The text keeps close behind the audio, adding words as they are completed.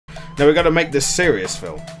Now we've got to make this serious,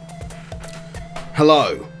 Phil.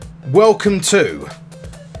 Hello. Welcome to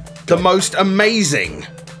the most amazing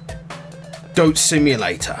goat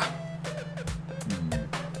simulator.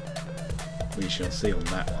 We shall see on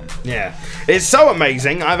that one. Yeah, it's so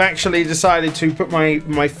amazing. I've actually decided to put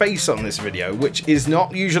my face on this video, which is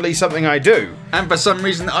not usually something I do. And for some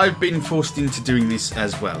reason, I've been forced into doing this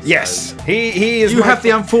as well. Yes, so he is. You have the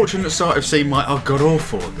unfortunate sight of seeing my god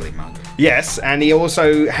awful ugly mug. Yes, and he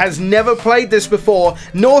also has never played this before,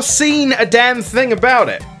 nor seen a damn thing about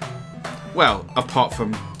it. Well, apart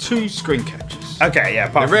from 2 screen captures. Okay, yeah,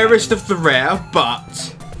 the rarest of the rare,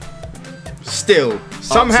 but still.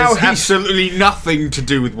 Somehow he's absolutely nothing to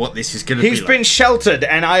do with what this is going to be like. He's been sheltered,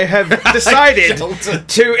 and I have decided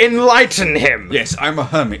to enlighten him. Yes, I'm a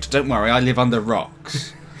hermit. Don't worry, I live under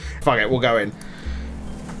rocks. Fuck it, we'll go in.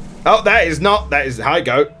 Oh, that is hi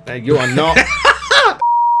goat. You are not.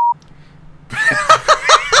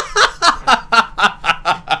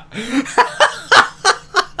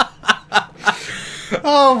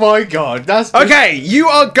 Oh my god, that's okay. You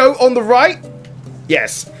are goat on the right.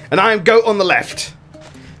 Yes, and I am goat on the left.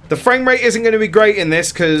 The frame rate isn't going to be great in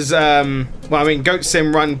this because, well, I mean, Goat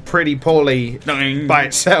Sim run pretty poorly by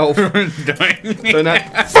itself. So no,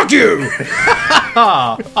 fuck you!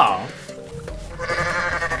 Oh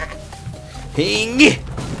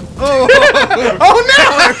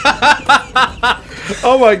no!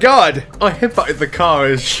 Oh my god! I headbutted the car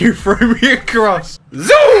as you threw me across.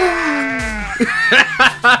 Zoom!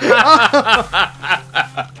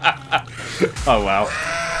 Oh wow.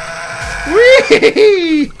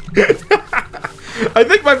 Whee! I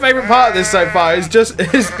think my favourite part of this so far has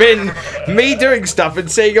been me doing stuff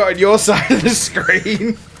and seeing it on your side of the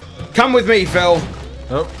screen. Come with me, Phil.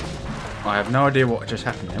 Oh, I have no idea what just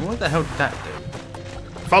happened there. What the hell did that do?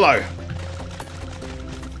 Follow.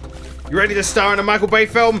 You ready to star in a Michael Bay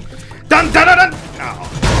film? Dun dun dun dun!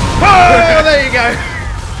 Oh, there you go.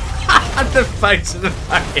 The face of the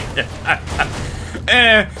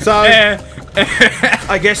So.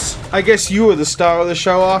 I guess you were the star of the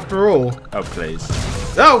show after all. Oh please.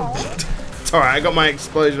 Oh, it's alright. I got my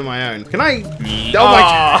explosion of my own. Can I? Oh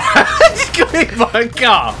my! Just got hit by a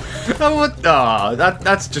car. Oh what? Oh,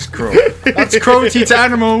 that's just cruel. That's cruelty to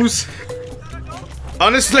animals.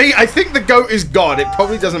 Honestly, I think the goat is God. It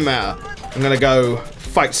probably doesn't matter. I'm gonna go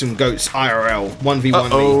fight some goats IRL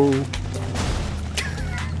 1v1.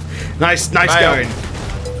 Nice going.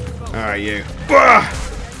 All right, you.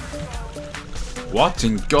 What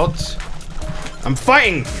in God's? I'm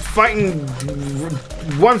fighting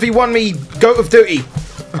 1v1 me, goat of duty.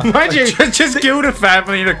 Mind you, just killed a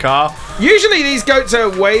family in a car. Usually these goats are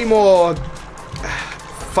way more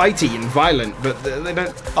fighty and violent, but they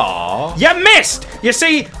don't. Aww. You missed. You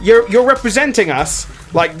see, you're representing us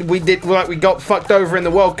like we got fucked over in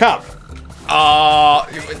the World Cup. You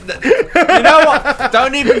know what?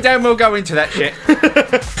 Don't even damn well go into that shit.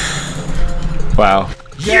 Wow.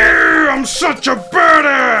 Yeah, I'm such a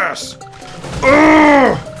badass!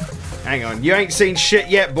 Ugh! Hang on, you ain't seen shit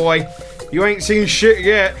yet, boy. You ain't seen shit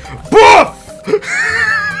yet. Boof!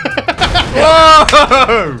 Whoa!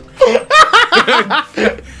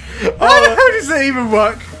 How does that even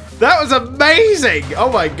work? That was amazing!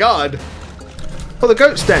 Oh my god. Well, the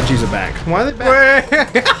goat statues are back. Why are they back?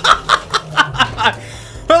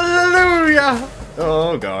 Hallelujah!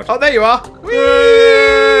 Oh god. Oh, there you are.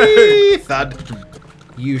 Whee! Thud.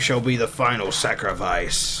 You shall be the final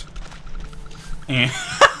sacrifice.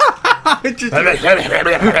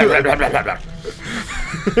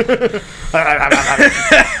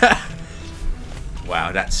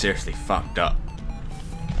 Wow, that's seriously fucked up.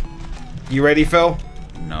 You ready, Phil?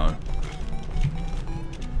 No.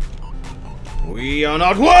 We are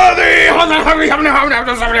not worthy!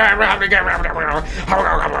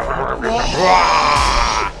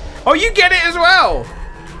 Oh, you get it as well!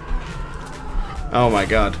 Oh my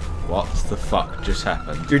god. What the fuck just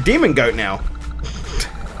happened? You're demon goat now.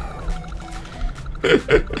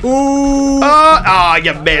 Ooh! Oh,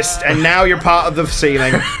 you missed, and now you're part of the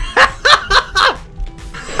ceiling.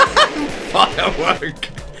 Firework!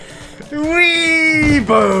 Wee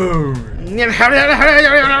boom!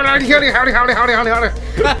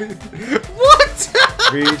 What?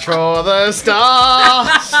 Reach for the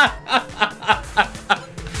stars.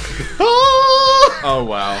 Oh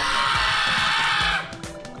wow.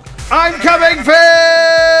 I'm coming,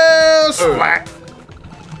 Phil! Splat.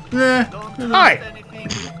 Hi.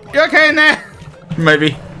 You okay in there?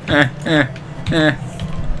 Maybe. I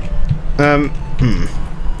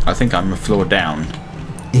think I'm a floor down.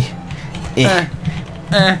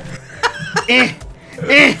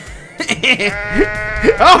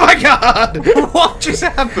 Oh my god! What just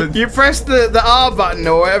happened? You press the R button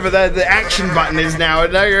or whatever the action button is now,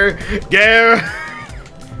 and now you're go.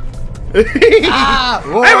 Ah,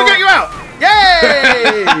 Hey, we got you out!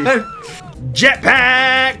 Yay!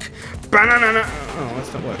 Jetpack! Banana. Oh,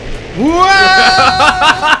 that's not working. Whoa!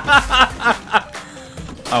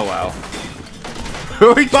 Oh wow.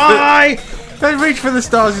 Bye! Don't reach for the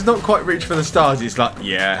stars. It's not quite reach for the stars. It's like,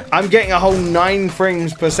 yeah. I'm getting a whole 9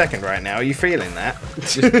 frames per second right now. Are you feeling that?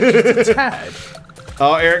 Just a tad.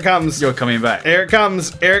 Oh, here it comes. You're coming back. Here it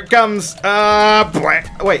comes. Here it comes.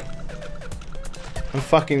 Wait. I'm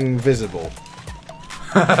fucking visible.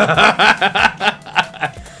 I'm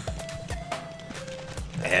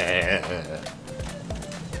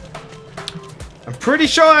pretty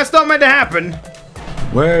sure that's not meant to happen.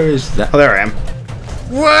 Where is that? Oh, there I am.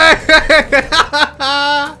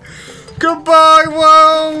 Goodbye,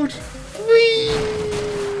 world. Whee!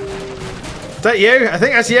 Is that you? I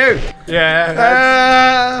think that's you.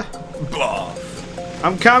 Yeah.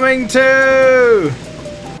 I'm coming too.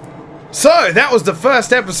 So that was the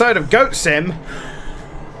first episode of Goat Sim,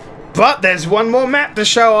 but there's one more map to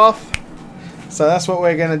show off. So that's what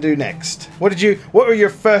we're gonna do next. What were your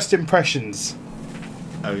first impressions?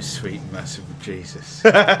 Oh, sweet merciful Jesus.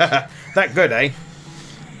 That good, eh?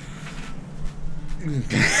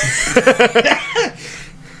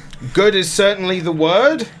 Good is certainly the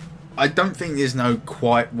word. I don't think there's no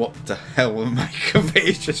quite what the hell will make of it.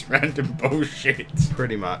 It's just random bullshit.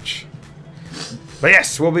 Pretty much. But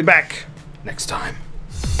yes, we'll be back next time.